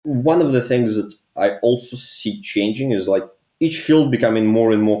One of the things that I also see changing is like each field becoming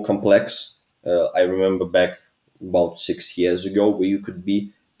more and more complex. I remember back about 6 years ago where you could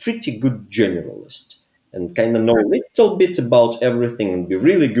be pretty good generalist and kind of know a little bit about everything and be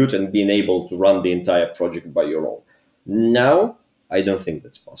really good and being able to run the entire project by your own. Now, I don't think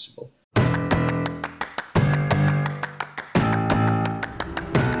that's possible.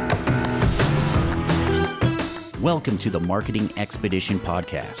 Welcome to the Marketing Expedition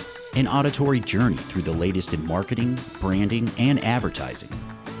Podcast, an auditory journey through the latest in marketing, branding, and advertising.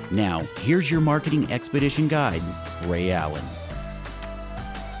 Now, here's your Marketing Expedition guide, Ray Allen.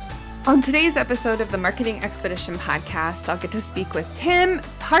 On today's episode of the Marketing Expedition Podcast, I'll get to speak with Tim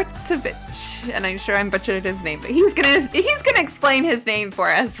Partasevitch, and I'm sure I'm butchered his name, but he's gonna explain his name for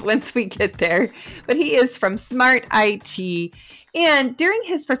us once we get there. But he is from Smart IT, and during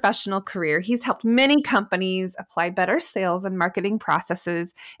his professional career, he's helped many companies apply better sales and marketing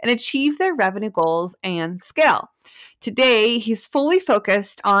processes and achieve their revenue goals and scale. Today, he's fully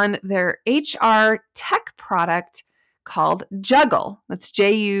focused on their HR tech product called Juggle. That's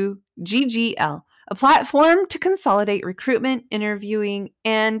Juggl, a platform to consolidate recruitment, interviewing,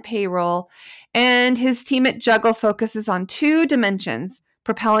 and payroll. And his team at Juggle focuses on two dimensions: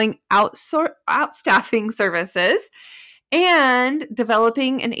 propelling outstaffing services and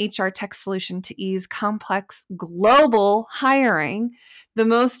developing an HR tech solution to ease complex global hiring. The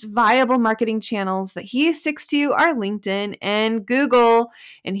most viable marketing channels that he sticks to are LinkedIn and Google.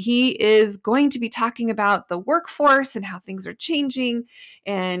 And he is going to be talking about the workforce and how things are changing.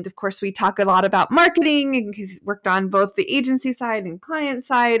 And of course, we talk a lot about marketing, and he's worked on both the agency side and client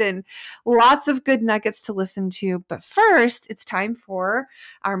side, and lots of good nuggets to listen to. But first, it's time for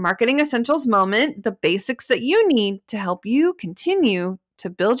our Marketing Essentials moment, the basics that you need to help you continue to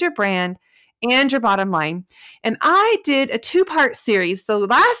build your brand and your bottom line. And I did a 2-part series. So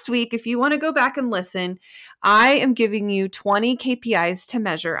last week, if you want to go back and listen, I am giving you 20 KPIs to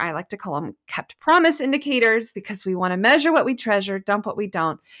measure. I like to call them kept promise indicators, because we want to measure what we treasure, dump what we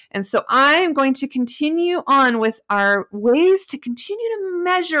don't. And so I am going to continue on with our ways to continue to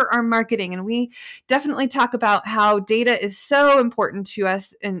measure our marketing. And we definitely talk about how data is so important to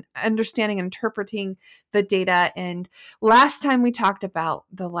us in understanding and interpreting the data. And last time we talked about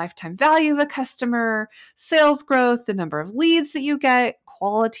the lifetime value of a customer, sales growth, the number of leads that you get,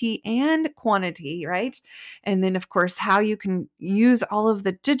 quality and quantity, right? And then, of course, how you can use all of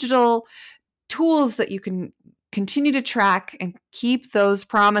the digital tools that you can continue to track and keep those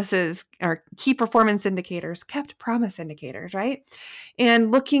promises, or key performance indicators, kept promise indicators, right?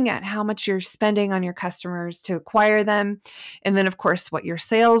 And looking at how much you're spending on your customers to acquire them. And then, of course, what your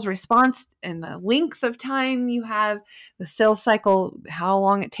sales response and the length of time you have, the sales cycle, how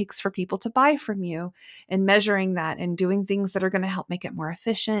long it takes for people to buy from you, and measuring that and doing things that are going to help make it more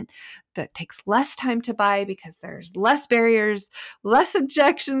efficient, that takes less time to buy because there's less barriers, less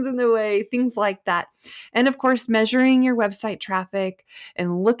objections in the way, things like that. And of course, measuring your website traffic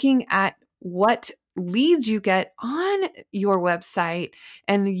and looking at what leads you get on your website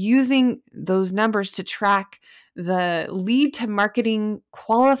and using those numbers to track the lead to marketing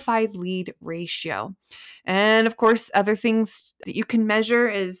qualified lead ratio. And of course, other things that you can measure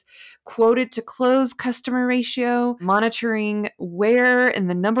is quoted to close customer ratio, monitoring where and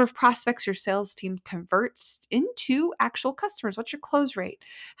the number of prospects your sales team converts into actual customers. What's your close rate?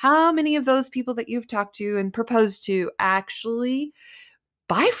 How many of those people that you've talked to and proposed to actually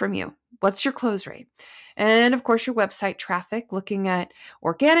buy from you? What's your close rate? And of course, your website traffic, looking at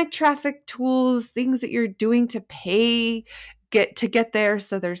organic traffic tools, things that you're doing to get there.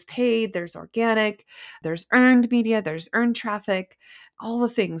 So there's paid, there's organic, there's earned media, there's earned traffic, all the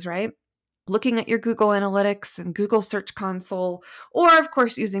things, right? Looking at your Google Analytics and Google Search Console, or of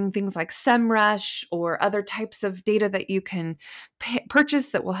course using things like SEMrush or other types of data that you can purchase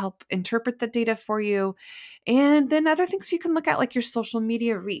that will help interpret the data for you. And then other things you can look at, like your social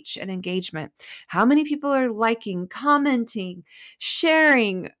media reach and engagement. How many people are liking, commenting,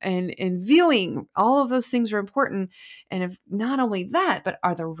 sharing, and viewing? All of those things are important. And if not only that, but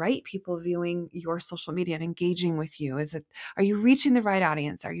are the right people viewing your social media and engaging with you? Are you reaching the right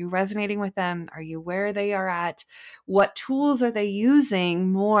audience? Are you resonating with them? Are you where they are at? What tools are they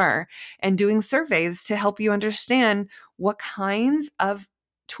using more? And doing surveys to help you understand what kinds of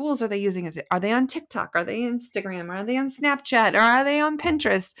tools are they using? Are they on TikTok? Are they on Instagram? Are they on Snapchat? Or are they on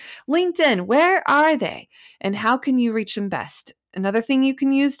Pinterest? LinkedIn? Where are they? And how can you reach them best? Another thing you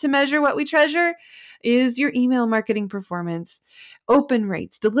can use to measure what we treasure is your email marketing performance, open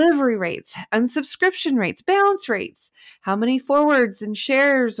rates, delivery rates, unsubscription rates, bounce rates. How many forwards and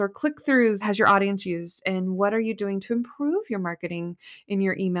shares or click throughs has your audience used? And what are you doing to improve your marketing in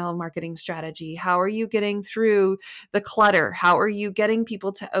your email marketing strategy? How are you getting through the clutter? How are you getting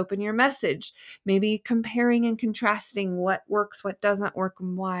people to open your message? Maybe comparing and contrasting what works, what doesn't work,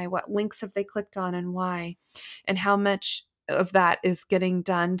 and why. What links have they clicked on and why? And how much of that is getting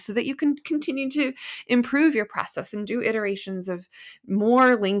done so that you can continue to improve your process and do iterations of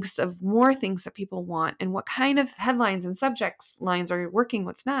more links, of more things that people want, and what kind of headlines and subjects lines are working,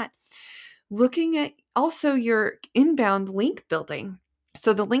 what's not. Looking at also your inbound link building.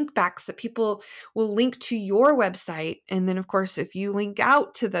 So the link backs that people will link to your website. And then, of course, if you link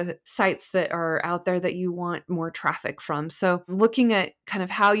out to the sites that are out there that you want more traffic from. So looking at kind of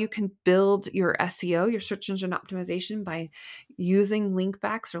how you can build your SEO, your search engine optimization, by using link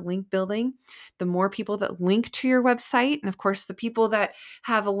backs or link building. The more people that link to your website, and of course, the people that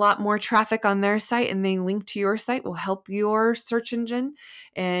have a lot more traffic on their site and they link to your site will help your search engine.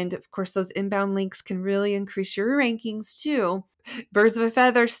 And of course, those inbound links can really increase your rankings too. Birds of a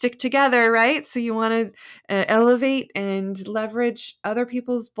feather stick together, right? So you want to elevate and leverage other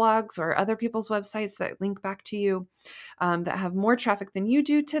people's blogs or other people's websites that link back to you, that have more traffic than you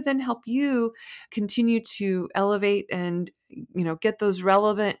do, to then help you continue to elevate and get those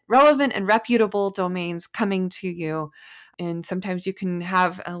relevant and reputable domains coming to you. And sometimes you can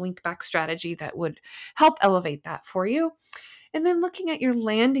have a link back strategy that would help elevate that for you. And then looking at your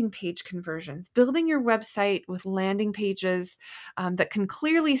landing page conversions, building your website with landing pages that can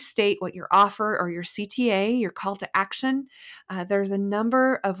clearly state what your offer or your CTA, your call to action. There's a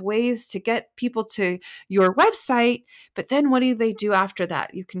number of ways to get people to your website, but then what do they do after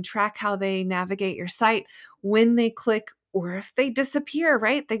that? You can track how they navigate your site, when they click, or if they disappear,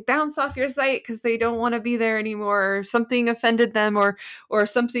 right? They bounce off your site because they don't want to be there anymore, or something offended them, or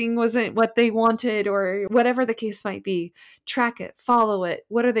something wasn't what they wanted, or whatever the case might be. Track it, follow it.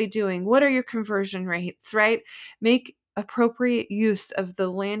 What are they doing? What are your conversion rates, right? Make appropriate use of the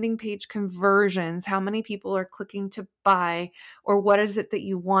landing page conversions. How many people are clicking to buy, or what is it that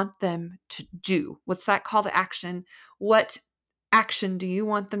you want them to do? What's that call to action? What action do you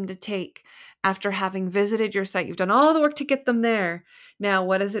want them to take after having visited your site? You've done all the work to get them there. Now,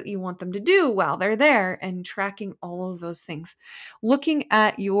 what is it you want them to do while they're there? And tracking all of those things. Looking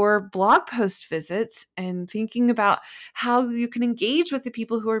at your blog post visits and thinking about how you can engage with the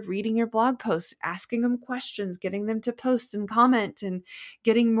people who are reading your blog posts, asking them questions, getting them to post and comment, and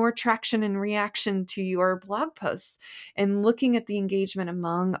getting more traction and reaction to your blog posts, and looking at the engagement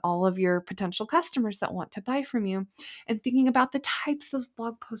among all of your potential customers that want to buy from you, and thinking about the types of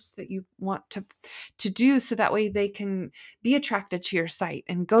blog posts that you want to do, so that way they can be attracted to your site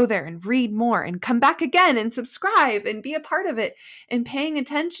and go there and read more and come back again and subscribe and be a part of it, and paying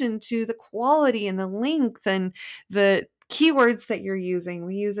attention to the quality and the length and the keywords that you're using.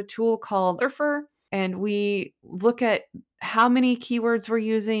 We use a tool called Surfer, and we look at how many keywords we're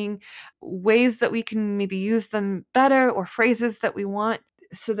using, ways that we can maybe use them better, or phrases that we want,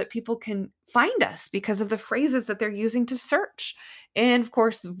 so that people can find us because of the phrases that they're using to search. And of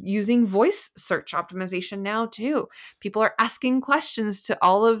course, using voice search optimization now too. People are asking questions to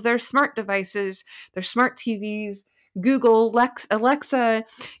all of their smart devices, their smart TVs, Google, Alexa,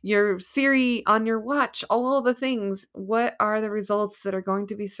 your Siri on your watch, all of the things. What are the results that are going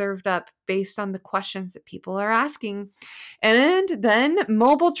to be served up based on the questions that people are asking? And then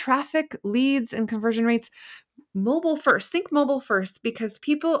mobile traffic, leads, and conversion rates. Mobile first. Think mobile first, because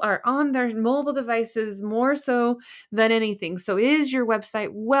people are on their mobile devices more so than anything. So is your website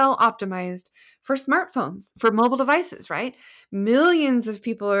well optimized for smartphones, for mobile devices, right? Millions of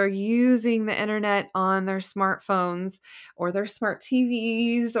people are using the internet on their smartphones or their smart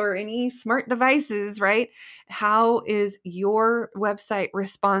TVs or any smart devices, right? How is your website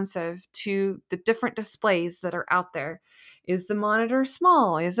responsive to the different displays that are out there? Is the monitor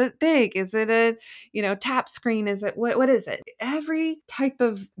small? Is it big? Is it a tap screen? Is it what is it? Every type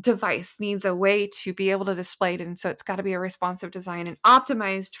of device needs a way to be able to display it. And so it's got to be a responsive design and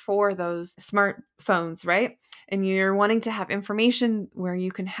optimized for those smartphones, right? And you're wanting to have information where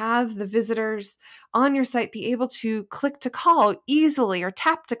you can have the visitors on your site be able to click to call easily or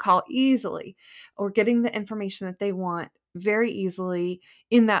tap to call easily, or getting the information that they want very easily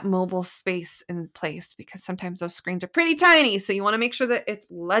in that mobile space and place, because sometimes those screens are pretty tiny. So you want to make sure that it's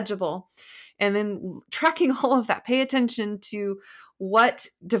legible. And then tracking all of that, pay attention to what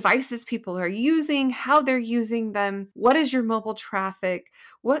devices people are using, how they're using them, what is your mobile traffic,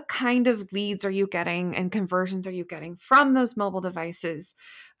 what kind of leads are you getting and conversions are you getting from those mobile devices?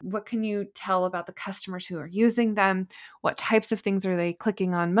 What can you tell about the customers who are using them? What types of things are they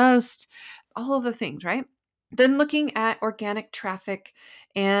clicking on most? All of the things, right? Then looking at organic traffic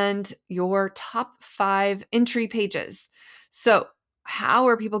and your top 5 entry pages. So, how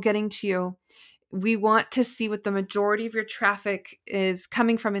are people getting to you? We want to see what the majority of your traffic is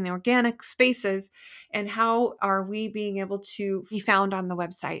coming from in organic spaces, and how are we being able to be found on the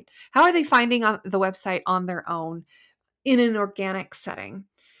website? How are they finding on the website on their own in an organic setting?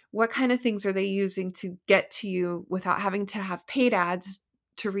 What kind of things are they using to get to you without having to have paid ads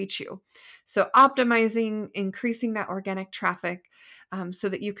to reach you? So optimizing, increasing that organic traffic, so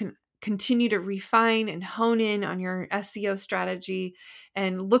that you can continue to refine and hone in on your SEO strategy,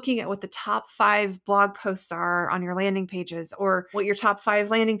 and looking at what the top 5 blog posts are on your landing pages, or what your top 5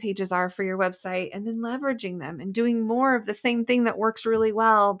 landing pages are for your website, and then leveraging them and doing more of the same thing that works really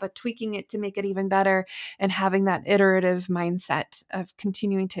well, but tweaking it to make it even better, and having that iterative mindset of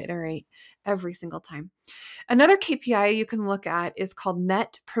continuing to iterate every single time. Another KPI you can look at is called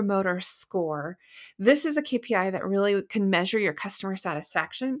Net Promoter Score. This is a KPI that really can measure your customer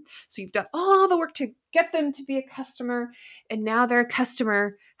satisfaction. So you've done all the work to get them to be a customer, and now they're a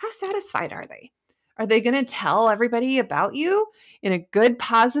customer. How satisfied are they? Are they going to tell everybody about you in a good,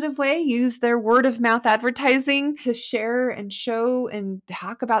 positive way? Use their word of mouth advertising to share and show and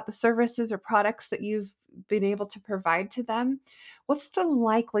talk about the services or products that you've been able to provide to them? What's the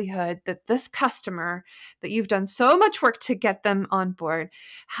likelihood that this customer that you've done so much work to get them on board,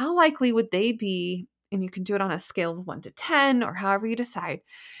 how likely would they be? And you can do it on a scale of 1 to 10 or however you decide.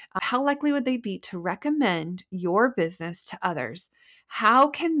 How likely would they be to recommend your business to others? How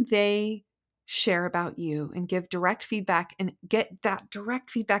can they share about you and give direct feedback and get that direct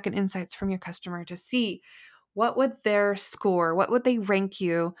feedback and insights from your customer to see what would their score, what would they rank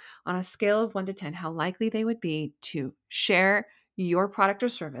you on a scale of 1 to 10, how likely they would be to share your product or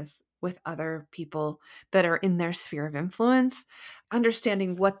service with other people that are in their sphere of influence,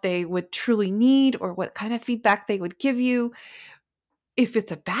 understanding what they would truly need or what kind of feedback they would give you. If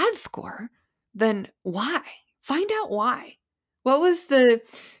it's a bad score, then why? Find out why. What was the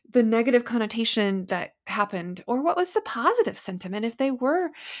negative connotation that happened, or what was the positive sentiment if they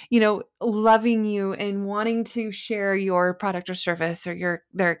were, loving you and wanting to share your product or service or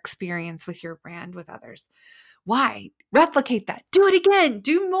their experience with your brand with others? Why? Replicate that. Do it again.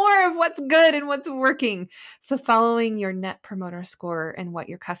 Do more of what's good and what's working. So following your Net Promoter Score and what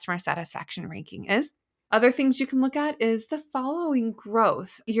your customer satisfaction ranking is. Other things you can look at is the following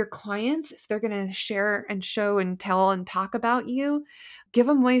growth. Your clients, if they're going to share and show and tell and talk about you, give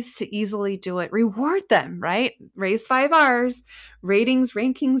them ways to easily do it. Reward them, right? Raise 5 R's: ratings,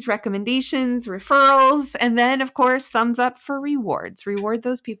 rankings, recommendations, referrals, and then, of course, thumbs up for rewards. Reward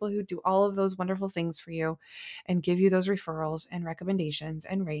those people who do all of those wonderful things for you and give you those referrals and recommendations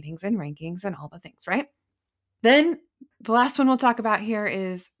and ratings and rankings and all the things, right? Then the last one we'll talk about here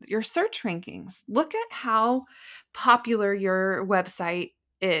is your search rankings. Look at how popular your website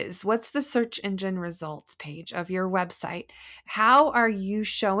is. What's the search engine results page of your website? How are you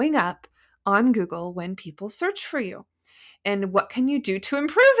showing up on Google when people search for you? And what can you do to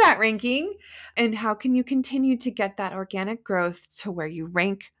improve that ranking? And how can you continue to get that organic growth to where you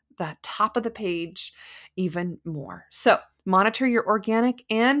rank the top of the page even more? So monitor your organic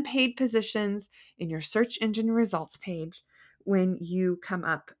and paid positions in your search engine results page when you come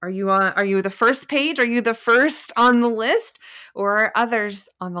up. Are you the first page? Are you the first on the list, or are others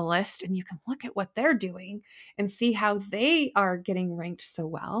on the list? And you can look at what they're doing and see how they are getting ranked so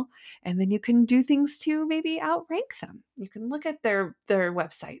well. And then you can do things to maybe outrank them. You can look at their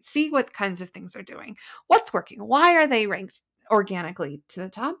website, see what kinds of things they're doing, what's working, why are they ranked organically to the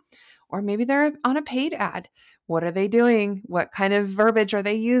top, or maybe they're on a paid ad. What are they doing? What kind of verbiage are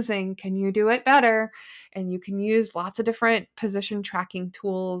they using? Can you do it better? And you can use lots of different position tracking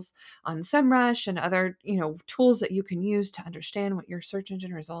tools on SEMrush and other, tools that you can use to understand what your search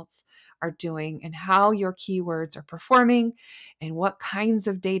engine results are doing and how your keywords are performing and what kinds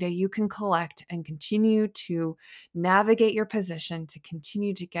of data you can collect and continue to navigate your position to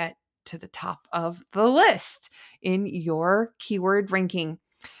continue to get to the top of the list in your keyword ranking,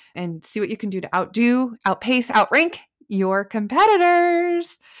 and see what you can do to outpace, outrank your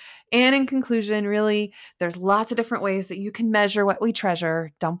competitors. And in conclusion, really, there's lots of different ways that you can measure what we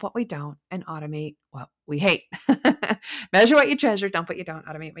treasure, dump what we don't, and automate what we hate. Measure what you treasure, dump what you don't,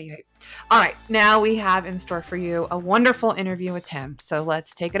 automate what you hate. All right, now we have in store for you a wonderful interview with Tim. So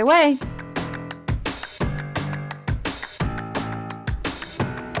let's take it away.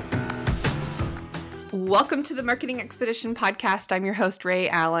 Welcome to the Marketing Expedition podcast. I'm your host, Ray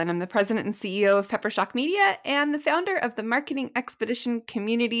Allen. I'm the president and CEO of Peppershock Media and the founder of the Marketing Expedition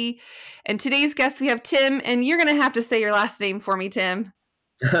community. And today's guest, we have Tim, and you're going to have to say your last name for me, Tim.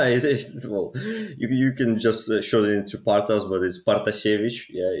 It is, well, you can just shorten it into Partas, but it's Partasevitch.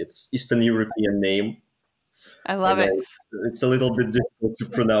 Yeah, it's Eastern European name, I love and it. it's a little bit difficult to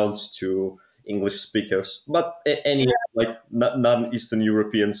pronounce to English speakers. But any like non-Eastern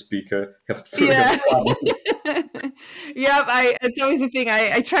European speaker have Yeah. problems. Yep. It's always a thing.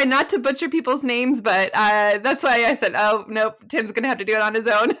 I try not to butcher people's names, but that's why I said, oh, nope, Tim's going to have to do it on his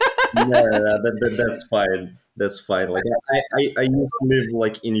own. Yeah, that's fine. That's fine. Like I used to live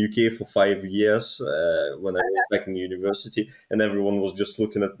like in UK for 5 years when I was back in university, and everyone was just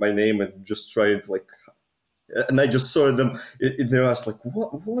looking at my name and just trying to like, and I just saw them in their eyes like,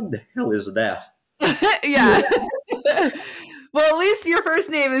 what the hell is that? Yeah. Well, at least your first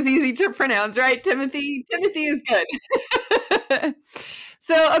name is easy to pronounce, right? Timothy. Timothy is good.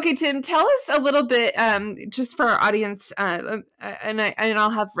 So, okay, Tim, tell us a little bit, just for our audience, and I'll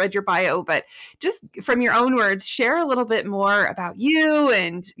have read your bio, but just from your own words, share a little bit more about you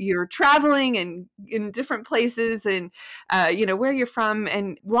and your traveling and in different places, and where you're from,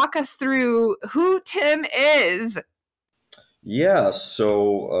 and walk us through who Tim is. Yeah,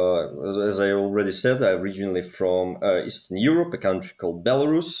 so as I already said, I'm originally from Eastern Europe, a country called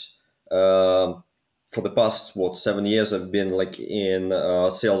Belarus. Um for the past 7 years, I've been like in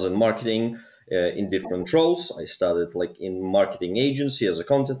sales and marketing in different roles. I started like in marketing agency as a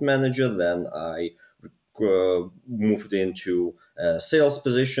content manager. Then I moved into a sales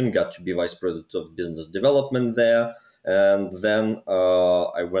position, got to be vice president of business development there, and then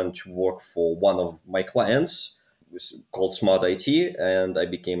I went to work for one of my clients called Smart IT, and I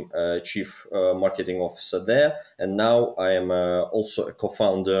became chief marketing officer there. And now I am also a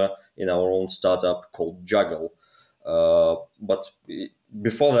co-founder in our own startup called Juggle. But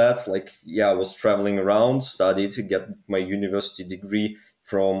before that, like, yeah, I was traveling around, studied to get my university degree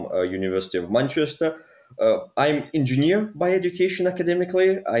from University of Manchester. I'm engineer by education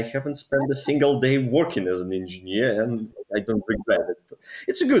academically. I haven't spent a single day working as an engineer, and I don't regret it.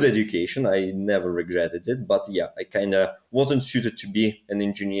 It's a good education. I never regretted it. But yeah, I kind of wasn't suited to be an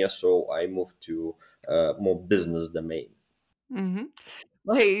engineer, so I moved to more business domain. Mm-hmm.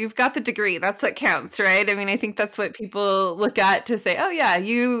 Well, hey, you've got the degree. That's what counts, right? I mean, I think that's what people look at to say, oh, yeah,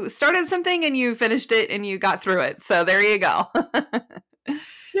 you started something and you finished it and you got through it. So there you go.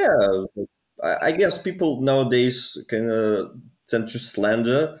 Yeah, I guess people nowadays kind of tend to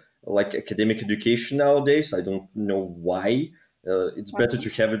slander like academic education nowadays. I don't know why. It's better to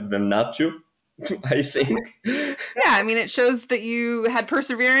have it than not to, I think. Yeah, I mean, it shows that you had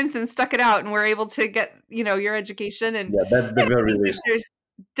perseverance and stuck it out and were able to get, your education. And Yeah, that's the yeah, I very think that least. there's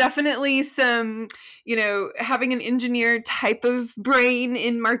definitely some, having an engineer type of brain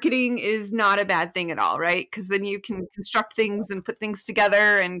in marketing is not a bad thing at all, right? Because then you can construct things and put things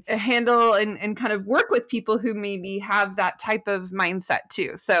together and handle and kind of work with people who maybe have that type of mindset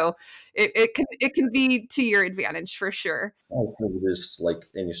too. So it can be to your advantage for sure. I think it is like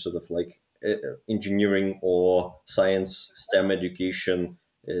any sort of like engineering or science STEM education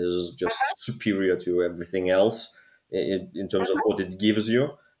is just superior to everything else in terms of what it gives you.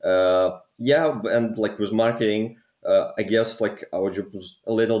 Yeah, and like with marketing, I guess like our job was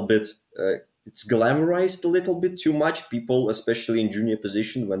a little bit. It's glamorized a little bit too much. People, especially in junior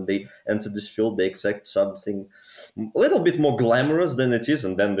position, when they enter this field, they expect something a little bit more glamorous than it is,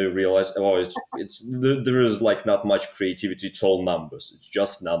 and then they realize, oh, there is like not much creativity. It's all numbers. It's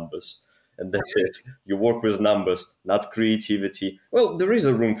just numbers, and that's it. You work with numbers, not creativity. Well, there is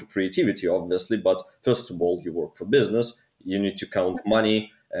a room for creativity, obviously, but first of all, you work for business. You need to count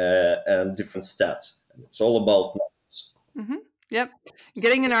money and different stats. And it's all about numbers. Hmm. Yep.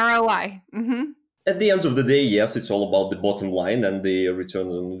 Getting an ROI. Hmm. At the end of the day, yes, it's all about the bottom line and the return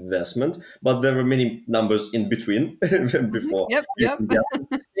on investment, but there are many numbers in between Hmm. before Yep. you Yep. can get to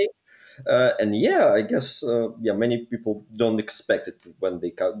this stage. And yeah, I guess yeah, many people don't expect it when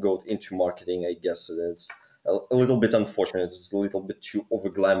they go into marketing. I guess it's a little bit unfortunate. It's a little bit too over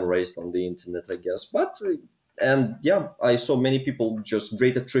glamorized on the internet, I guess. But and yeah, I saw many people just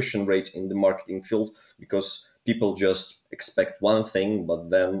great attrition rate in the marketing field because people just expect one thing, but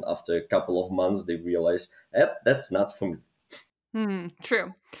then after a couple of months they realize that's not for me.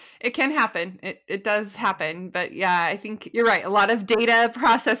 True. It can happen. It does happen. But yeah, I think you're right. A lot of data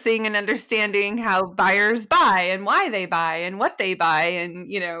processing and understanding how buyers buy and why they buy and what they buy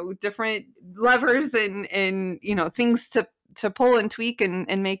and, different levers and things to pull and tweak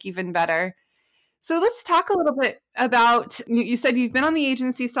and make even better. So let's talk a little bit about, you said you've been on the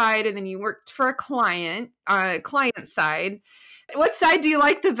agency side and then you worked for a client side. What side do you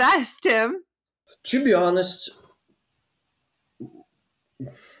like the best, Tim? To be honest,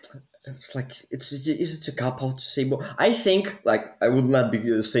 it's like is it a cop out to say both? I think like I would not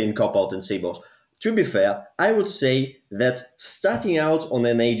be saying cop out and say both. To be fair, I would say that starting out on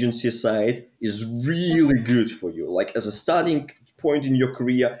an agency side is really good for you. Like as a starting point in your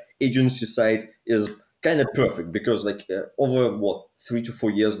career, agency side is kind of perfect because like over what 3 to 4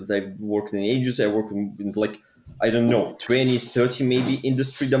 years that I've worked in an agency, I worked in like I don't know 20, 30 maybe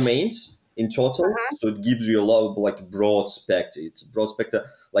industry domains in total. So it gives you a lot of like broad spectrum. It's a broad spectrum,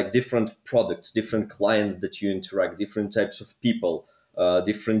 like different products, different clients that you interact, different types of people,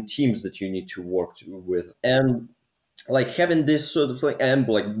 different teams that you need to work with, and like having this sort of like and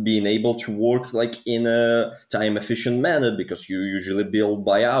like being able to work like in a time efficient manner because you usually bill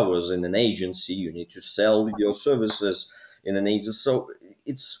by hours in an agency. You need to sell your services in an agency, so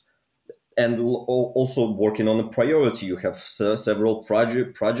it's and also working on a priority. You have several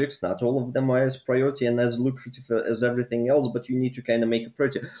projects. Not all of them are as priority and as lucrative as everything else, but you need to kind of make a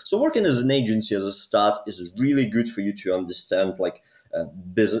priority. So working as an agency as a start is really good for you to understand like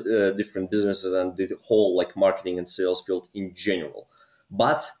different businesses and the whole like marketing and sales field in general.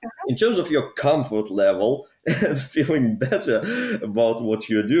 But in terms of your comfort level and feeling better about what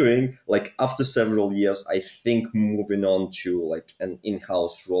you're doing, like after several years, I think moving on to like an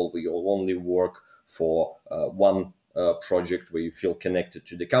in-house role where you'll only work for one project where you feel connected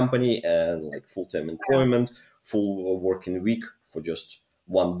to the company and like full-time employment, full working week for just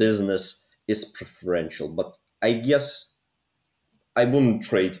one business is preferential. But I guess I wouldn't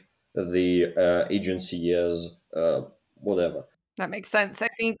trade the agency years, whatever. That makes sense. I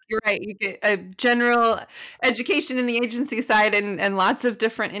think you're right. You get a general education in the agency side and lots of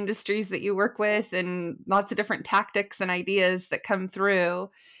different industries that you work with and lots of different tactics and ideas that come through.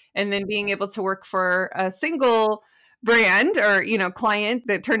 And then being able to work for a single brand or, client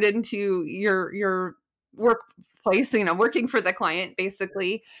that turned into your workplace, working for the client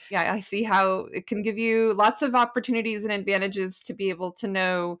basically. Yeah, I see how it can give you lots of opportunities and advantages to be able to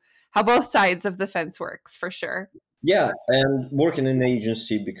know how both sides of the fence works for sure. Yeah, and work in an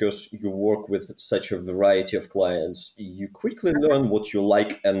agency because you work with such a variety of clients, you quickly learn what you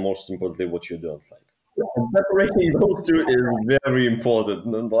like and most importantly what you don't like. And separating those two is very important.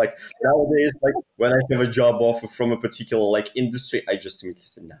 And like nowadays, like when I have a job offer from a particular like industry, I just immediately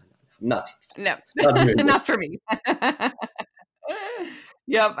say, no, no, no, I'm not interested. No, Not doing it. not for me.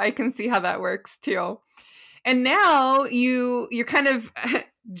 Yep, I can see how that works too. And now you're kind of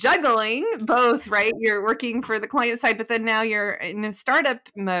juggling both, right? You're working for the client side, but then now you're in a startup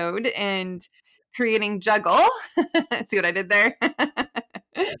mode and creating Juggle. See what I did there?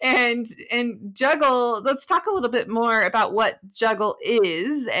 And Juggle, let's talk a little bit more about what Juggle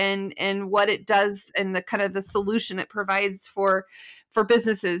is and what it does and the kind of the solution it provides for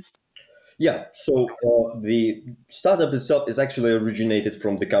businesses. Yeah, so the startup itself is actually originated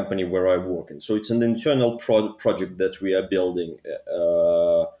from the company where I work in. So it's an internal project that we are building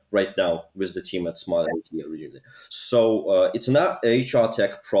right now with the team at Smart IT originally. So it's an HR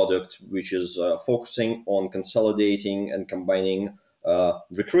tech product which is focusing on consolidating and combining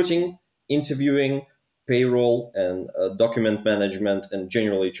recruiting, interviewing, payroll, and document management and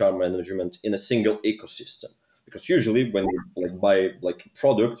general HR management in a single ecosystem. Because usually when you like buy like a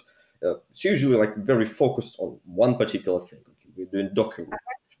product, it's usually like very focused on one particular thing. Like we're doing document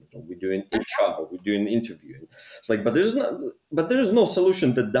management, or we're doing HR, or we're doing interviewing. It's like, but there is no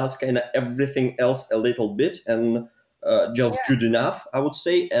solution that does kind of everything else a little bit and just good enough, I would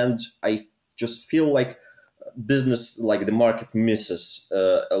say. And I just feel like business, like the market, misses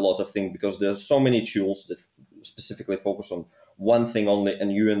a lot of things because there's so many tools that specifically focus on one thing only,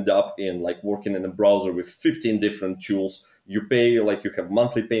 and you end up in like working in a browser with 15 different tools. You pay like you have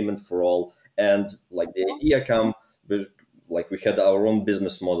monthly payment for all, and like the idea come with like we had our own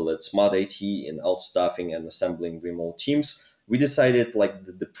business model at Smart IT in outstaffing and assembling remote teams. We decided like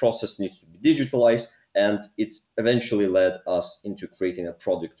the process needs to be digitalized, and it eventually led us into creating a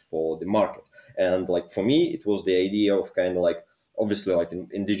product for the market. And like for me, it was the idea of kind of like obviously like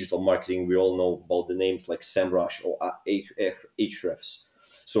in digital marketing, we all know about the names like SEMrush or Hrefs.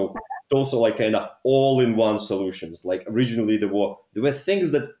 So those are like kind of all-in-one solutions. Like originally there were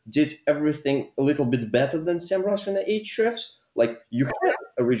things that did everything a little bit better than SEMrush and Hrefs. Like you had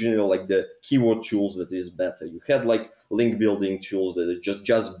originally like the keyword tools that is better. You had like link building tools that are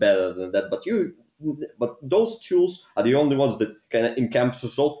just better than that. But those tools are the only ones that kind of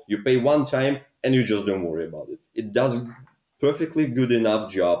encompass all. You pay one time and you just don't worry about it. It does perfectly good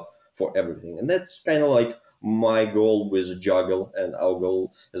enough job for everything. And that's kind of like my goal with Juggle and our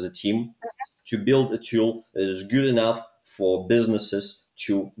goal as a team, to build a tool that is good enough for businesses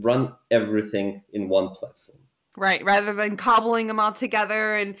to run everything in one platform. Right, rather than cobbling them all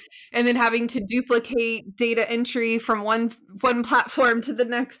together and then having to duplicate data entry from one platform to the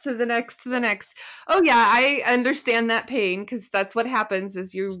next to the next to the next. Oh yeah, I understand that pain because that's what happens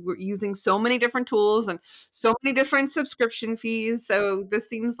is you're using so many different tools and so many different subscription fees. So this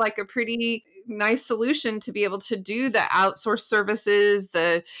seems like a pretty nice solution to be able to do the outsourced services,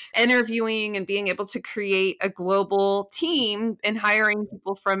 the interviewing, and being able to create a global team and hiring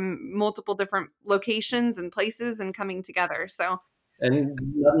people from multiple different locations and places and coming together. So, And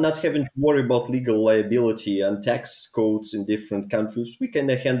not having to worry about legal liability and tax codes in different countries, we can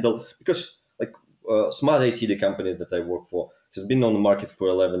handle, because like Smart IT, the company that I work for, has been on the market for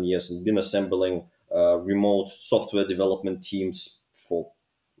 11 years and been assembling remote software development teams for,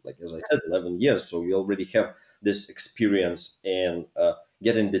 like as I said, 11 years. So we already have this experience in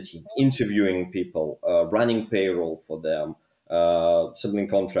getting the team, interviewing people, running payroll for them, assembling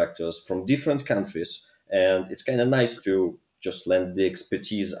contractors from different countries. And it's kind of nice to just lend the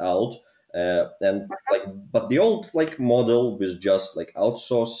expertise out. And like, but the old like model was just like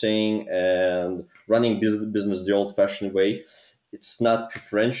outsourcing and running business the old-fashioned way. It's not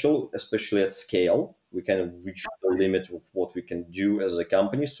preferential, especially at scale. We kind of reached the limit of what we can do as a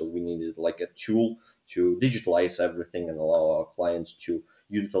company, so we needed like a tool to digitalize everything and allow our clients to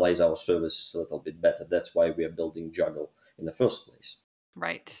utilize our services a little bit better. That's why we are building Juggle in the first place.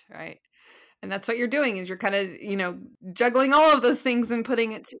 right, right. And that's what you're doing is you're kind of, juggling all of those things and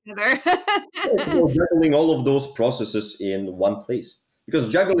putting it together. Well, juggling all of those processes in one place, because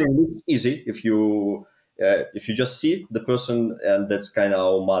juggling looks easy if you just see the person, and that's kind of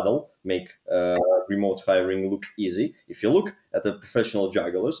our model, make remote hiring look easy. If you look at the professional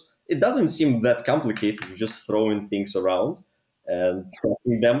jugglers, it doesn't seem that complicated. You just throwing things around and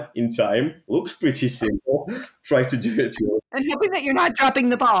tracking them in time looks pretty simple. Try to do it. And hoping that you're not dropping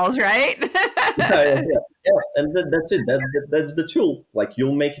the balls, right? Yeah. And that's it. That's the tool. Like,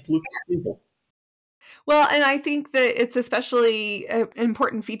 you'll make it look simple. Well, and I think that it's especially an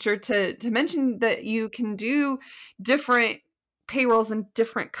important feature to mention that you can do different payrolls in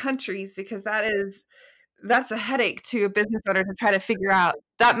different countries because that's a headache to a business owner to try to figure out.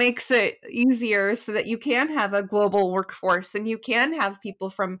 That makes it easier so that you can have a global workforce and you can have people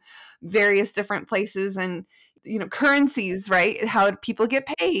from various different places and currencies, right? How people get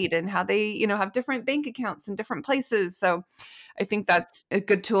paid and how they, have different bank accounts in different places. So I think that's a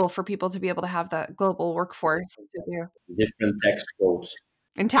good tool for people to be able to have that global workforce to do. Different tax codes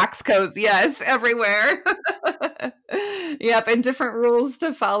And tax codes, yes, everywhere. Yep, and different rules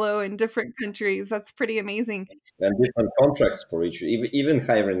to follow in different countries. That's pretty amazing. and different contracts for each. Even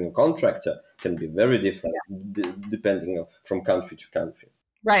hiring a contractor can be very different depending from country to country.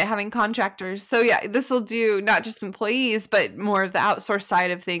 Right, having contractors. So yeah, this will do not just employees, but more of the outsourced side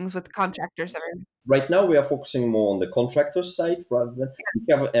of things with contractors that are Right now, we are focusing more on the contractor side rather than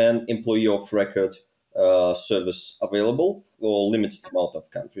we have an employee of record service available for limited amount of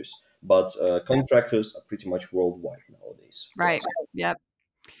countries. But contractors are pretty much worldwide nowadays for right. us. Yep.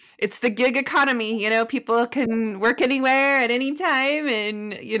 It's the gig economy, people can work anywhere at any time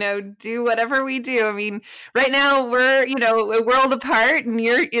and, do whatever we do. I mean, right now we're, a world apart and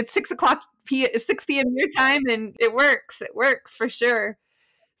it's 6 o'clock 6 p.m. your time and it works. It works for sure.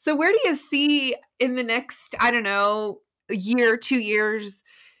 So where do you see in the next, I don't know, a year, 2 years,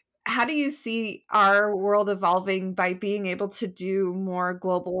 how do you see our world evolving by being able to do more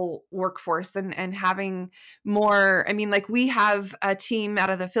global workforce and having more? I mean, like we have a team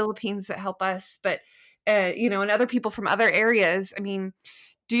out of the Philippines that help us, but and other people from other areas. I mean,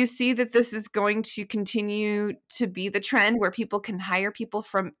 do you see that this is going to continue to be the trend where people can hire people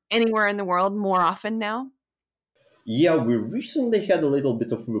from anywhere in the world more often now? Yeah, we recently had a little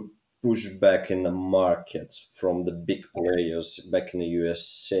bit of a pushback in the market from the big players back in the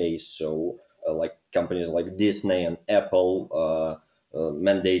USA. So, like companies like Disney and Apple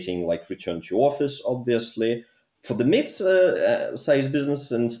mandating like return to office, obviously. For the mid-size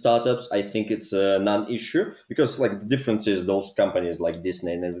business and startups, I think it's a non-issue because like the difference is those companies like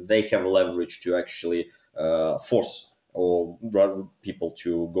Disney, and they have leverage to actually force or people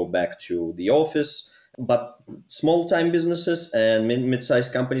to go back to the office. But small time businesses and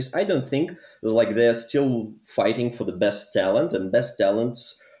mid-sized companies, I don't think, like, they're still fighting for the best talent, and best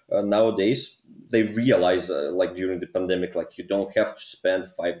talents nowadays, they realize like during the pandemic, like, you don't have to spend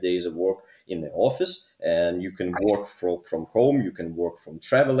 5 days of work in the office, and you can work from home, you can work from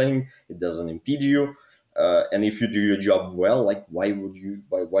traveling, it doesn't impede you. And if you do your job well, like why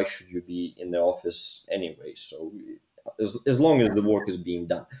should you be in the office anyway? So as long as the work is being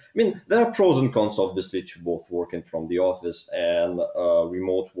done. I mean, there are pros and cons, obviously, to both working from the office and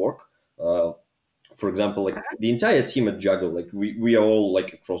remote work. Uh, for example, like the entire team at Juggle, like we are all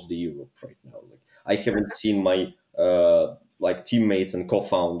like across the Europe right now. Like I haven't seen my like teammates and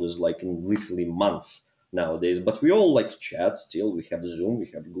co-founders like in literally months nowadays, but we all like chat still. We have Zoom, we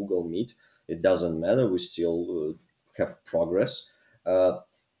have Google Meet. It doesn't matter. We still have progress. Uh,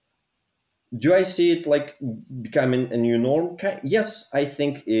 do I see it like becoming a new norm? Yes, I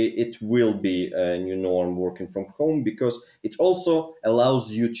think it will be a new norm working from home because it also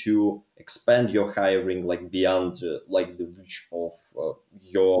allows you to expand your hiring like beyond like the reach of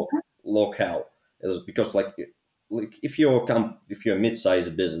your locale. Because like if you're a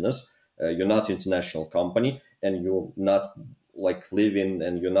mid-sized business, you're not an international company and you're not like living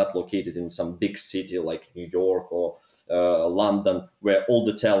and you're not located in some big city like New York or London, where all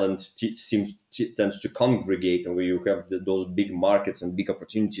the talent tends to congregate, and where you have those big markets and big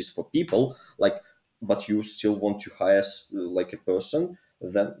opportunities for people. Like, but you still want to hire like a person,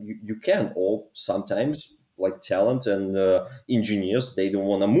 then you can. Or sometimes, like talent and engineers, they don't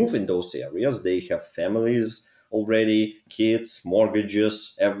want to move in those areas. They have families already, kids,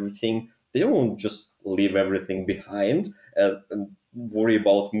 mortgages, everything. They don't just leave everything behind and worry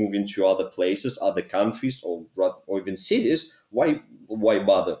about moving to other places, other countries, or even cities. Why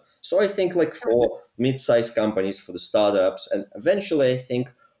bother? So I think like for mid-sized companies, for the startups, and eventually I think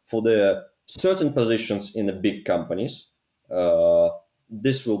for the certain positions in the big companies,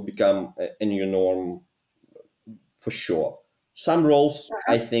 this will become a new norm for sure. Some roles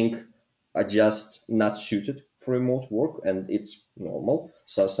I think are just not suited for remote work, and it's normal.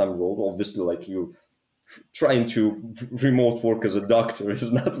 So some roles, obviously, like you trying to remote work as a doctor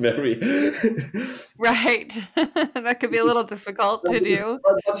is not very Right. That could be a little difficult to do.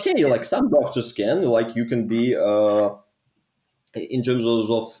 but hey, like some doctors can, like you can be in terms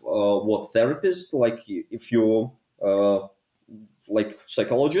of what therapist, like if you're like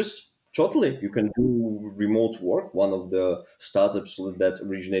psychologist, totally you can do remote work. One of the startups that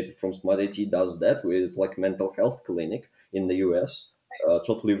originated from Smart IT does that with like mental health clinic in the US,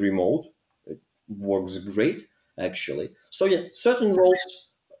 totally remote. It works great actually. So yeah, certain roles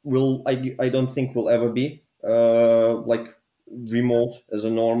I don't think will ever be like remote as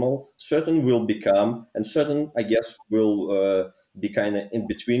a normal. Certain will become, and certain I guess will be kind of in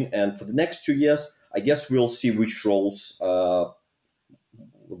between. And for the next 2 years, I guess we'll see which roles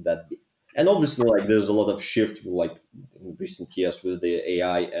would that be. And obviously, like there's a lot of shift, like in recent years with the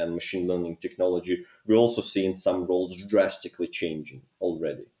AI and machine learning technology. We're also seeing some roles drastically changing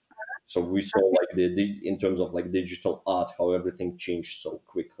already. So we saw like the in terms of like digital art, how everything changed so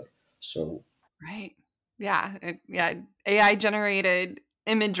quickly. So Right. Yeah. Yeah. AI generated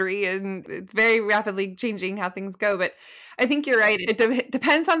imagery and it's very rapidly changing how things go. But I think you're right. It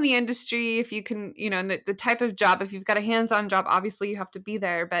depends on the industry. If you can, and the type of job, if you've got a hands on job, obviously you have to be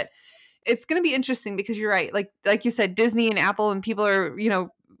there. But it's going to be interesting because you're right. Like you said, Disney and Apple and people are,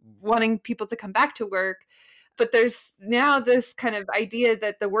 wanting people to come back to work. But there's now this kind of idea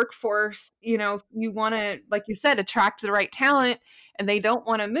that the workforce, you want to, like you said, attract the right talent and they don't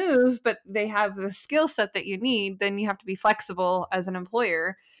want to move, but they have the skill set that you need, then you have to be flexible as an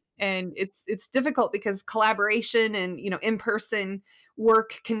employer. And it's difficult because collaboration and, in-person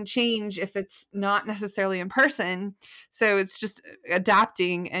work can change if it's not necessarily in person. So it's just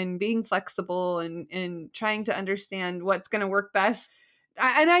adapting and being flexible and trying to understand what's going to work best.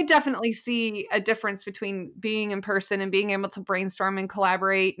 And I definitely see a difference between being in person and being able to brainstorm and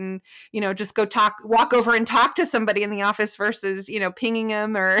collaborate and, just walk over and talk to somebody in the office versus, pinging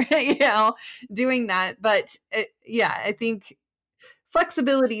them or, doing that. But yeah, I think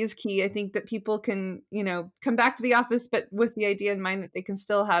flexibility is key. I think that people can, come back to the office, but with the idea in mind that they can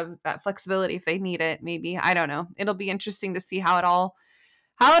still have that flexibility if they need it. Maybe, I don't know. It'll be interesting to see how it all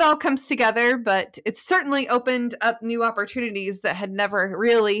comes together, but it's certainly opened up new opportunities that had never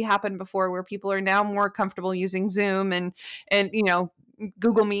really happened before, where people are now more comfortable using Zoom and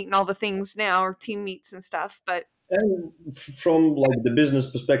Google Meet and all the things now, or team meets and stuff. But and from like the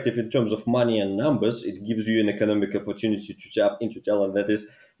business perspective, in terms of money and numbers, it gives you an economic opportunity to tap into talent that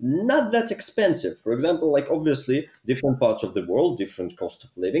is not that expensive. For example, like obviously different parts of the world, different cost of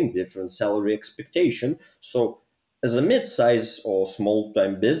living, different salary expectation. So as a mid-size or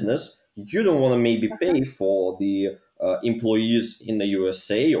small-time business, you don't want to maybe pay for the employees in the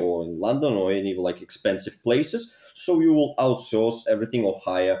USA or in London or any like expensive places. So you will outsource everything or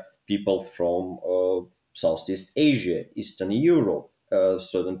hire people from Southeast Asia, Eastern Europe,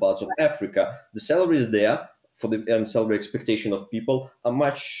 certain parts of Africa, the salaries there for the and salary expectation of people are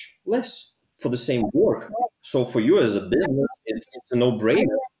much less for the same work. So for you as a business, it's a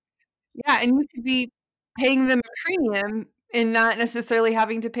no-brainer. Yeah, and you could be paying them a premium and not necessarily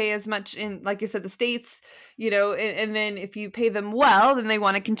having to pay as much in, like you said, the States, and then if you pay them well, then they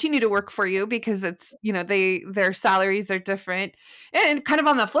want to continue to work for you because it's, their salaries are different. And kind of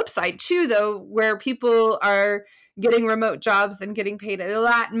on the flip side too, though, where people are getting remote jobs and getting paid a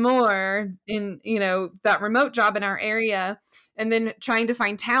lot more in, that remote job in our area, and then trying to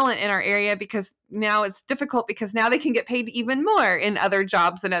find talent in our area because now it's difficult because now they can get paid even more in other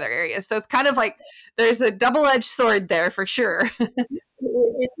jobs in other areas. So it's kind of like there's a double-edged sword there for sure. It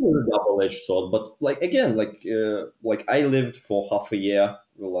is a double-edged sword, but like again, like I lived for half a year.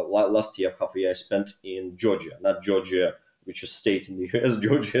 Well, last year, half a year I spent in Georgia, not Georgia, which is a state in the U.S.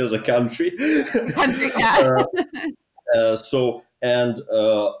 Georgia is a country. Country, yeah.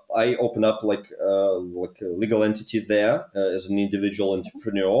 I open up like a legal entity there as an individual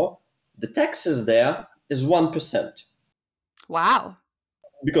entrepreneur. The taxes there is 1%, Wow.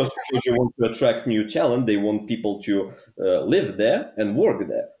 because Georgia wants to attract new talent. They want people to live there and work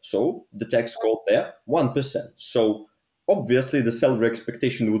there. So the tax code there 1%. So obviously the salary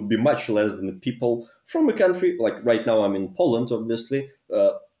expectation would be much less than the people from a country like right now. I'm in Poland, obviously.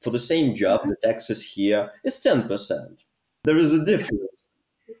 For the same job, the taxes here is 10%. There is a difference.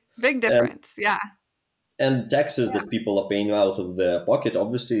 Big And difference. Yeah. taxes that people are paying out of their pocket,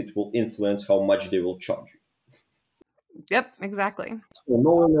 obviously it will influence how much they will charge you. Yep, exactly. So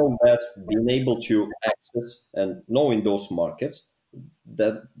knowing all that, being able to access and knowing those markets,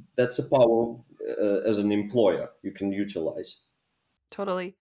 that's a power as an employer you can utilize.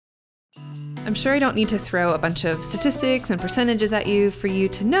 Totally. I'm sure I don't need to throw a bunch of statistics and percentages at you for you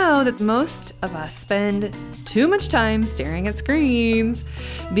to know that most of us spend too much time staring at screens.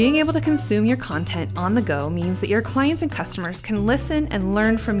 Being able to consume your content on the go means that your clients and customers can listen and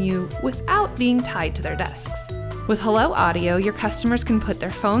learn from you without being tied to their desks. With Hello Audio, your customers can put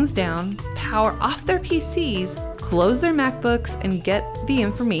their phones down, power off their PCs, close their MacBooks, and get the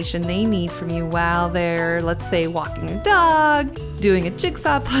information they need from you while they're, let's say, walking a dog, doing a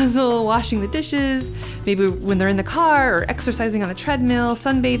jigsaw puzzle, washing the dishes, maybe when they're in the car or exercising on the treadmill,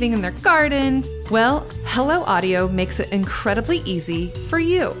 sunbathing in their garden. Well, Hello Audio makes it incredibly easy for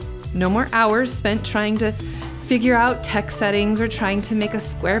you. No more hours spent trying to figure out tech settings or trying to make a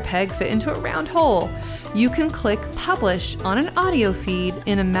square peg fit into a round hole. You can click publish on an audio feed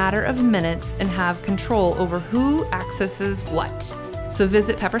in a matter of minutes and have control over who accesses what. So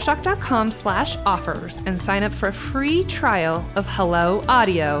visit peppershock.com/offers and sign up for a free trial of Hello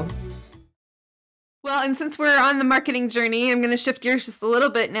Audio. Well, and since we're on the marketing journey, I'm going to shift gears just a little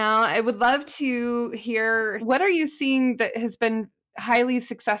bit now. I would love to hear, what are you seeing that has been highly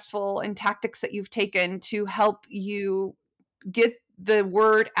successful in tactics that you've taken to help you get the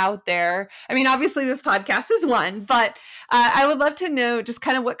word out there? I mean, obviously this podcast is one, but I would love to know just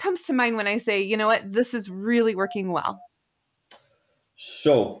kind of what comes to mind when I say, you know what, this is really working well.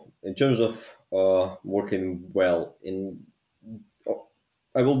 So, in terms of working well,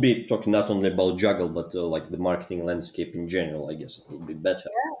 I will be talking not only about Juggle, but like the marketing landscape in general. I guess it will be better.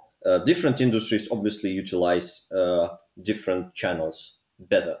 Different industries obviously utilize different channels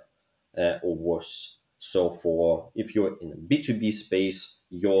better or worse. So, for if you're in a B2B space,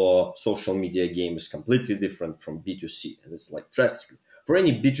 your social media game is completely different from B2C, and it's like drastically. For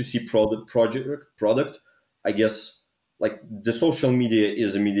any B2C product, I guess like the social media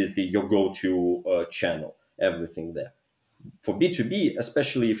is immediately your go-to channel. Everything there. For B2B,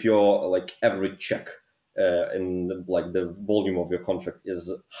 especially if your like average check and like the volume of your contract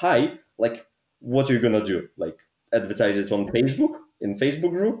is high, like what are you gonna do? Like advertise it on Facebook in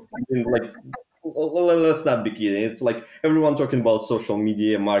Facebook group? In, like let's not be kidding. It's like everyone talking about social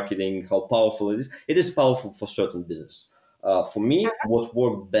media marketing, how powerful it is. It is powerful for certain business. For me, what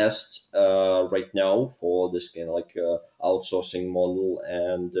worked best right now for this kind of like outsourcing model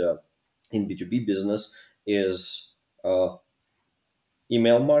and in B2B business is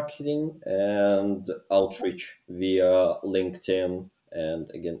email marketing and outreach via LinkedIn,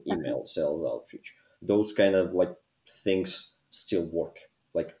 and again email sales outreach. Those kind of like things still work.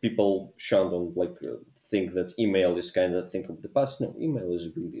 Like people shunned on think that email is kind of thing of the past. No, email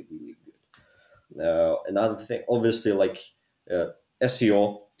is really really good. Another thing, obviously, like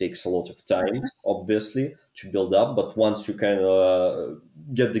SEO takes a lot of time, obviously, to build up. But once you kind of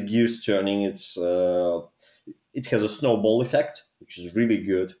get the gears turning, it has a snowball effect, which is really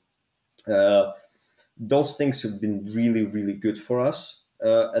good. Uh, those things have been really, really good for us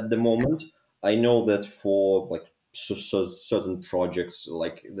at the moment. I know that for like certain projects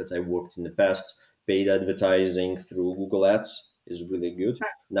like that I worked in the past. Paid advertising through Google Ads is really good.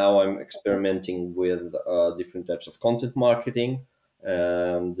 Now I'm experimenting with different types of content marketing,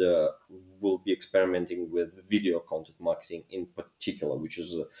 and will be experimenting with video content marketing in particular, which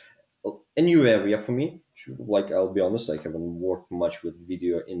is a new area for me. Like, I'll be honest, I haven't worked much with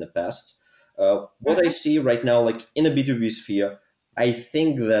video in the past. What I see right now, like in the B2B sphere, I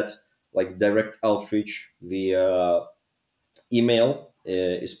think that like direct outreach via email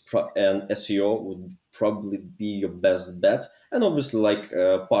and SEO would probably be your best bet, and obviously like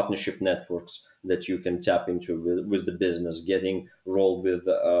partnership networks that you can tap into with the business, getting rolled with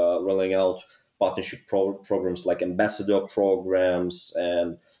rolling out partnership programs like ambassador programs,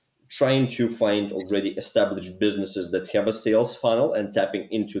 and trying to find already established businesses that have a sales funnel and tapping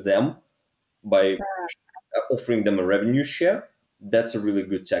into them by offering them a revenue share. That's a really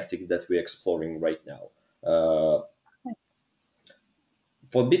good tactic that we're exploring right now. Uh,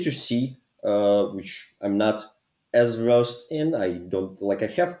 for B2C, which I'm not as versed in, I don't like. I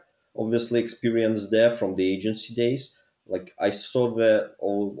have obviously experience there from the agency days. Like, I saw that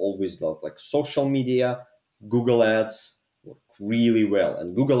always love like social media, Google Ads work really well,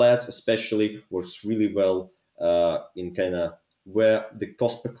 and Google Ads especially works really well in kind of where the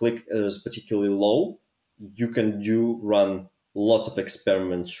cost per click is particularly low. You can do run lots of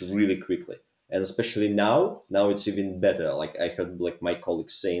experiments really quickly, and especially now it's even better. Like, I heard like my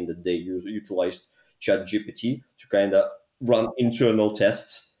colleagues saying that they utilized chat gpt to kind of run internal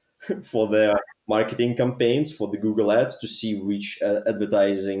tests for their marketing campaigns for the Google Ads to see which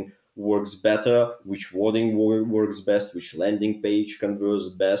advertising works better, which wording works best, which landing page converts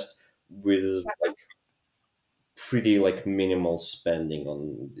best, with like pretty like minimal spending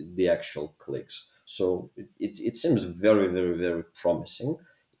on the actual clicks. So it seems very, very, very promising.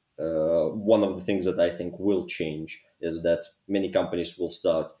 One of the things that I think will change is that many companies will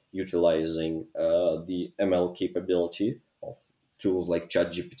start utilizing the ML capability of tools like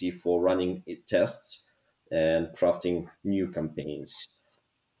ChatGPT for running tests and crafting new campaigns,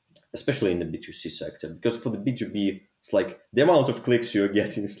 especially in the B2C sector. Because for the B2B, it's like the amount of clicks you're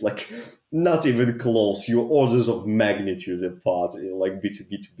getting is like not even close. You're orders of magnitude apart in like B2B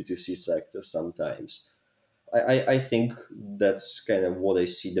to B2C sector sometimes. I think that's kind of what I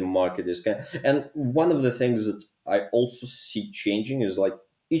see the market is kind of. And one of the things that I also see changing is like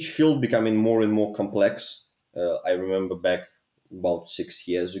each field becoming more and more complex. I remember back about 6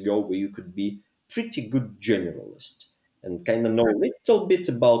 years ago where you could be pretty good generalist and kind of know a little bit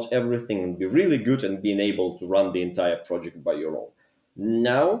about everything and be really good and being able to run the entire project by your own.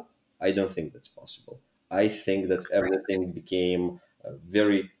 Now, I don't think that's possible. I think that everything became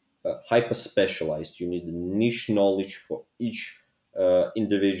very hyper specialized. You need a niche knowledge for each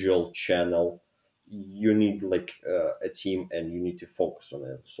individual channel. You need like a team, and you need to focus on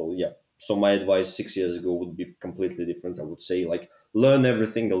it. So yeah. So my advice 6 years ago would be completely different. I would say like learn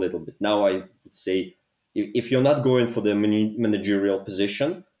everything a little bit. Now I would say if you're not going for the managerial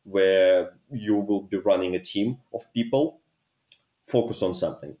position where you will be running a team of people, focus on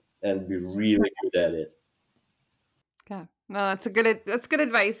something and be really good at it. Yeah. Well, that's good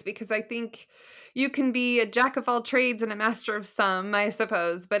advice because I think you can be a jack of all trades and a master of some, I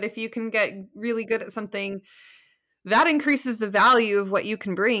suppose. But if you can get really good at something, that increases the value of what you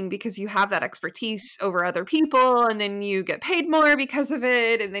can bring because you have that expertise over other people, and then you get paid more because of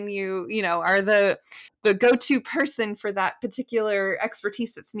it, and then you know, are the go-to person for that particular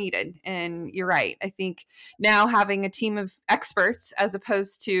expertise that's needed. And you're right. I think now having a team of experts as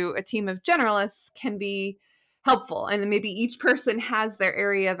opposed to a team of generalists can be helpful, and maybe each person has their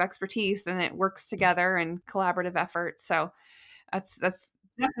area of expertise and it works together in collaborative effort. So that's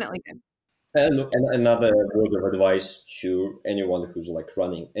definitely good. And another word of advice to anyone who's like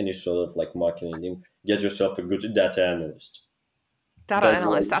running any sort of like marketing team: get yourself a good data analyst. Data That's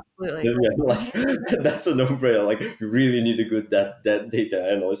analyst, like, absolutely. yeah, like that's a no-brainer. Like, you really need a good that data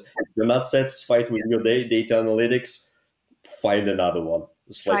analyst. If you're not satisfied with your data analytics, find another one.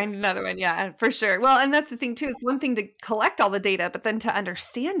 It's like, Find another one, yeah, for sure. Well, and that's the thing too, it's one thing to collect all the data, but then to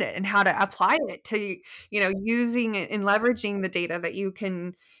understand it and how to apply it to, you know, using it and leveraging the data that you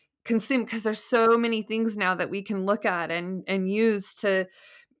can consume, because there's so many things now that we can look at and use to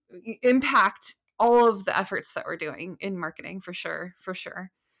impact all of the efforts that we're doing in marketing, for sure, for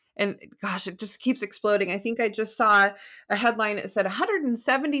sure. And gosh, it just keeps exploding. I think I just saw a headline that said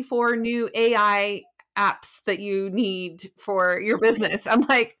 174 new AI apps that you need for your business. I'm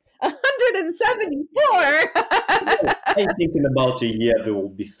like, 174. I think in about a year there will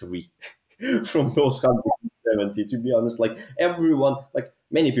be three from those 170. To be honest, like everyone, like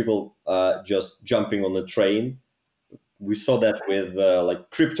many people, just jumping on a train we saw that with like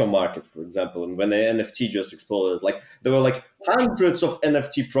crypto market, for example, and when the NFT just exploded, like there were like hundreds of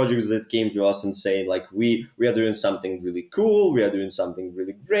NFT projects that came to us and saying like we are doing something really cool, we are doing something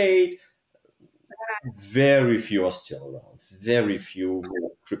really great. Very few are still around. Very few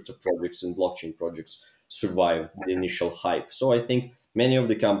crypto projects and blockchain projects survived the initial hype. So I think many of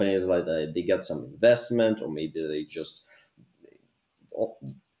the companies like they get some investment, or maybe they just,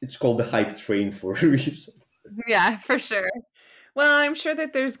 it's called the hype train for a reason. Yeah, for sure. Well, I'm sure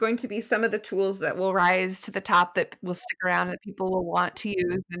that there's going to be some of the tools that will rise to the top that will stick around that people will want to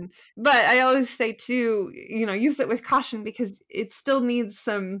use. And but I always say too, use it with caution because it still needs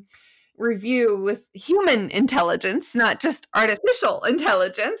some review with human intelligence, not just artificial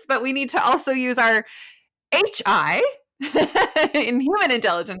intelligence, but we need to also use our HI in human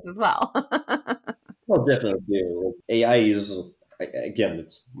intelligence as well. Well, definitely. AI is, again,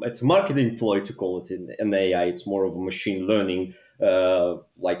 it's a marketing ploy to call it an AI. It's more of a machine learning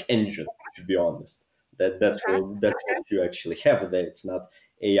like engine, to be honest. That's what you actually have there. It's not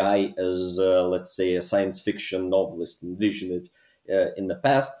AI as let's say a science fiction novelist envisioned it in the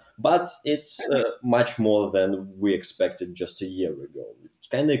past, but it's much more than we expected just a year ago. It's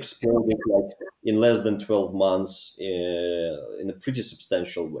kind of exploded like in less than 12 months in a pretty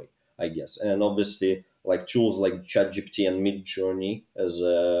substantial way, I guess. And obviously, like tools like ChatGPT and Midjourney as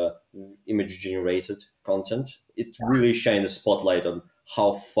image generated content, it really shine a spotlight on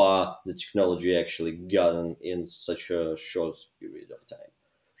how far the technology actually gotten in such a short period of time,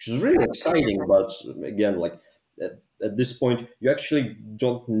 which is really exciting. But again, like at this point, you actually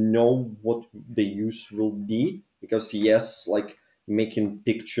don't know what the use will be because yes, like making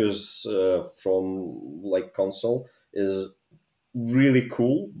pictures from like console is really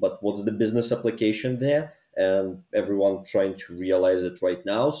cool, but what's the business application there? And everyone trying to realize it right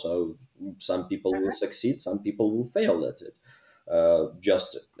now. So some people will succeed, some people will fail at it,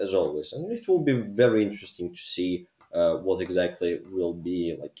 just as always. And it will be very interesting to see what exactly will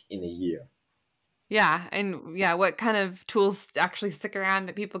be like in a year. Yeah, and yeah, what kind of tools actually stick around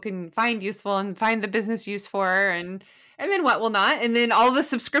that people can find useful and find the business use for, and then what will not, and then all the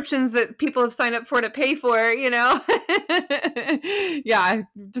subscriptions that people have signed up for to pay for. Yeah,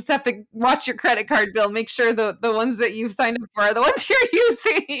 just have to watch your credit card bill, make sure the ones that you've signed up for are the ones you're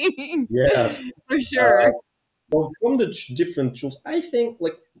using. Yes. For Uh, sure. well, from the different tools, I think,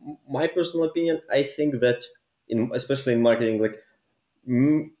 like my personal opinion, I think that especially in marketing, like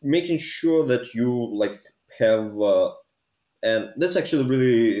making sure that you like have and that's actually a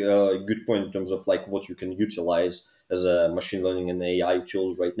really good point in terms of like what you can utilize as a machine learning and AI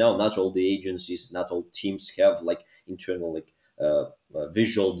tools right now. Not all the agencies, not all teams have like internal like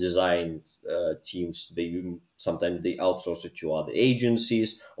visual design teams. Sometimes they outsource it to other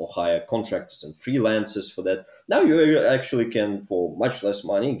agencies or hire contractors and freelancers for that. Now you actually can, for much less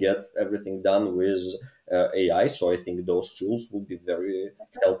money, get everything done with AI. So I think those tools will be very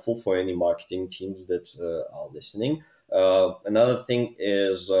helpful for any marketing teams that are listening. Another thing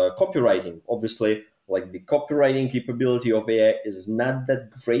is copywriting. Obviously, like the copywriting capability of AI is not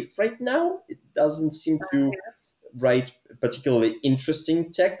that great right now. It doesn't seem to write particularly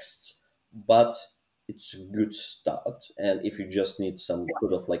interesting texts, but it's a good start. And if you just need some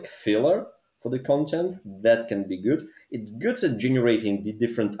sort of like filler for the content, that can be good. It's good at generating the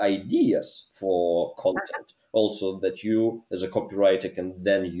different ideas for content. Also, that you as a copywriter can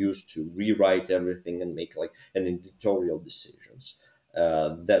then use to rewrite everything and make like an editorial decisions.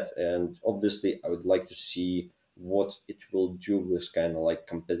 That and obviously, I would like to see what it will do with kind of like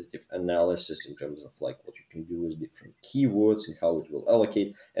competitive analysis in terms of like what you can do with different keywords and how it will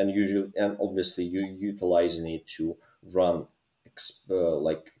allocate, and usually and obviously you utilizing it to run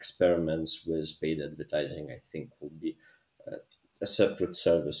like experiments with paid advertising. I think will be a separate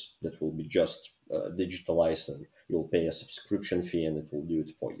service that will be just digitalized, and you'll pay a subscription fee and it will do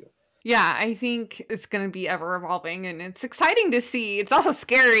it for you. Yeah, I think it's going to be ever evolving and it's exciting to see. It's also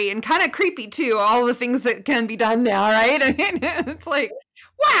scary and kind of creepy too, all the things that can be done now, right? I mean, it's like,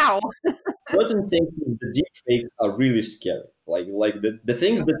 wow. Certain things with the deep fakes are really scary. Like the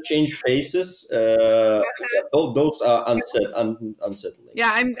things that change faces, yeah, those are unsettling.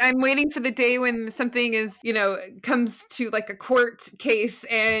 Yeah, I'm waiting for the day when something is, comes to like a court case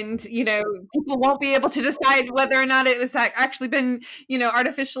and, people won't be able to decide whether or not it was actually been,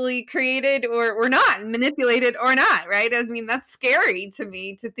 artificially created or not, manipulated or not, right? I mean, that's scary to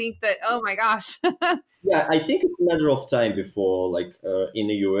me to think that, oh my gosh. Yeah, I think it's a matter of time before, like in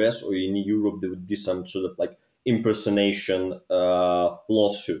the US or in Europe, there would be some sort of like impersonation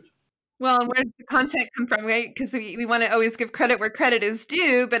lawsuit. Well, and where does the content come from, right? Because we want to always give credit where credit is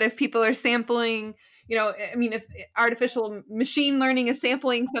due, but if people are sampling, I mean, if artificial machine learning is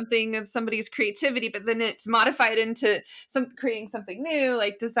sampling something of somebody's creativity, but then it's modified into creating something new,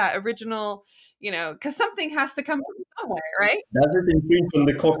 like does that original, because something has to come from somewhere, right? Does it infringe on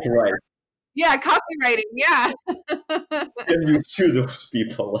the copyright? Yeah, copywriting. Yeah. Can you sue those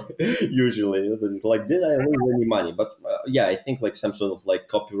people? Usually, it's like, did I lose any money? But yeah, I think like some sort of like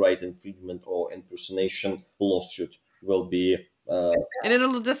copyright infringement or impersonation lawsuit will be. And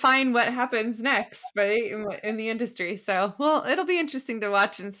it'll define what happens next, right, in the industry. So, well, it'll be interesting to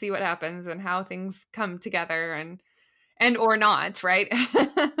watch and see what happens and how things come together and or not, right?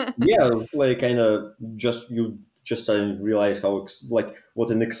 Yeah, it's like kind of just didn't realize how like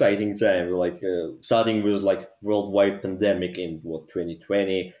what an exciting time. Like starting with like worldwide pandemic in what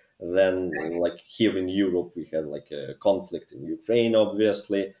 2020, then like here in Europe we had like a conflict in Ukraine,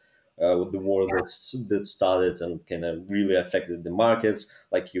 obviously. With the war that started and kind of really affected the markets,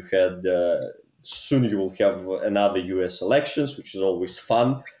 like you had soon you will have another U.S. elections, which is always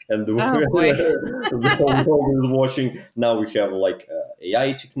fun, and the, Oh boy. the whole world is watching. Now we have like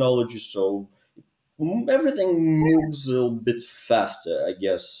AI technology, so everything moves a little bit faster, I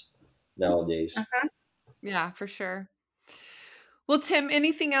guess, nowadays. Yeah, for sure. Well, Tim,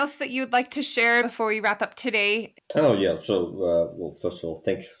 anything else that you'd like to share before we wrap up today? Oh yeah. So well, first of all,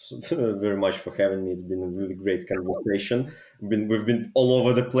 thanks very much for having me. It's been a really great conversation. We've been all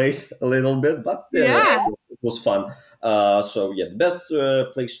over the place a little bit, but Yeah. it was fun. So yeah, the best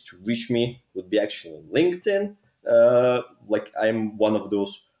place to reach me would be actually LinkedIn. Like I'm one of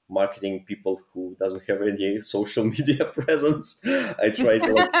those marketing people who doesn't have any social media presence. I try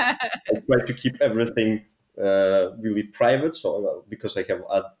to like I try to keep everything really private. So because I have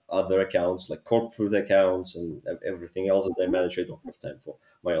other accounts like corporate accounts and everything else that I manage, I don't have time for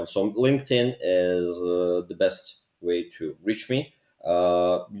my own. So LinkedIn is the best way to reach me.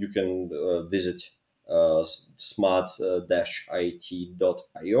 You can visit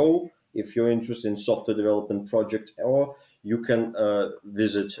smart-it.io if you're interested in software development project, or you can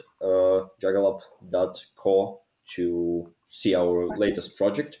visit juggleup.co to see our latest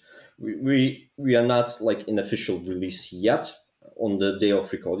project. We are not like in official release yet on the day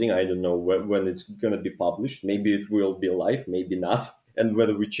of recording. I don't know when it's going to be published. Maybe it will be live, maybe not, and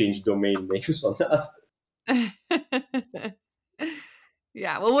whether we change domain names or not.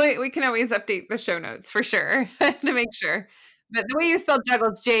 Yeah, well, we can always update the show notes for sure to make sure. But the way you spell juggle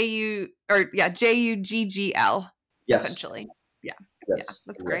is Juggl, Yes, essentially. Yeah, yeah, yes,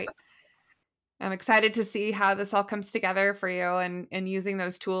 that's great. exactly. I'm excited to see how this all comes together for you and using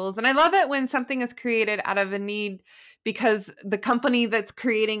those tools. And I love it when something is created out of a need because the company that's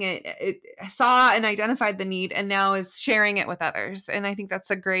creating it saw and identified the need and now is sharing it with others. And I think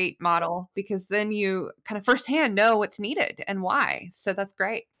that's a great model because then you kind of firsthand know what's needed and why. So that's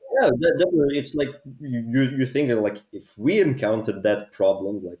great. Yeah, definitely. It's like you think that like if we encountered that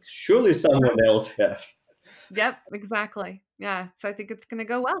problem, like surely someone else have. Yep, exactly. Yeah. So I think it's going to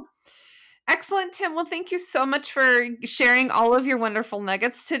go well. Excellent, Tim. Well, thank you so much for sharing all of your wonderful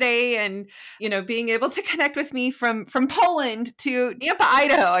nuggets today and, being able to connect with me from Poland to Tampa,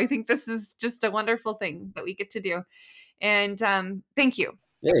 Idaho. I think this is just a wonderful thing that we get to do. And thank you.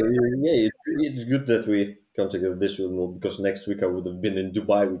 Yeah, yeah. It's good that we contacted this one because next week I would have been in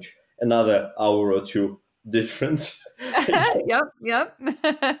Dubai, which another hour or two difference. Yep, yep.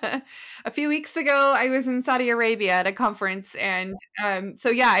 A few weeks ago, I was in Saudi Arabia at a conference, and so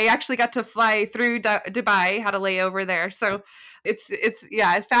yeah, I actually got to fly through Dubai, had a layover there. So it's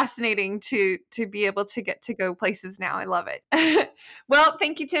yeah, fascinating to be able to get to go places now. I love it. Well,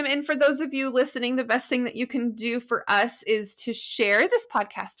 thank you, Tim. And for those of you listening, the best thing that you can do for us is to share this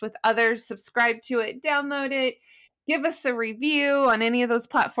podcast with others, subscribe to it, download it. Give us a review on any of those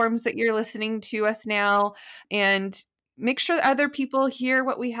platforms that you're listening to us now, and make sure other people hear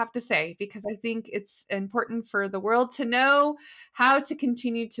what we have to say because I think it's important for the world to know how to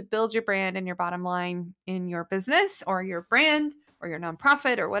continue to build your brand and your bottom line in your business or your brand or your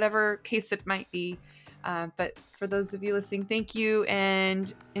nonprofit or whatever case it might be. But for those of you listening, thank you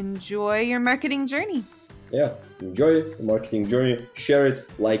and enjoy your marketing journey. Yeah, enjoy the marketing journey, share it,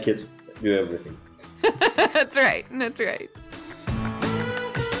 like it, do everything. That's right. That's right.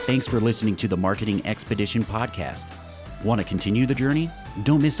 Thanks for listening to the Marketing Expedition podcast. Want to continue the journey?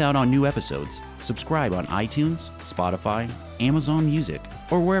 Don't miss out on new episodes. Subscribe on iTunes, Spotify, Amazon Music,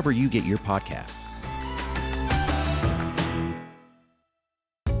 or wherever you get your podcasts.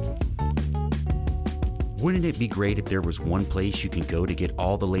 Wouldn't it be great if there was one place you can go to get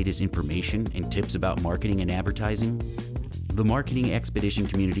all the latest information and tips about marketing and advertising? The Marketing Expedition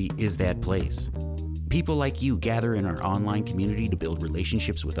community is that place. People like you gather in our online community to build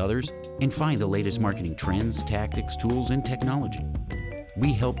relationships with others and find the latest marketing trends, tactics, tools, and technology.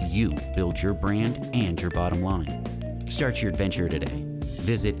 We help you build your brand and your bottom line. Start your adventure today.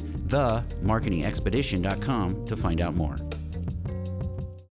 Visit themarketingexpedition.com to find out more.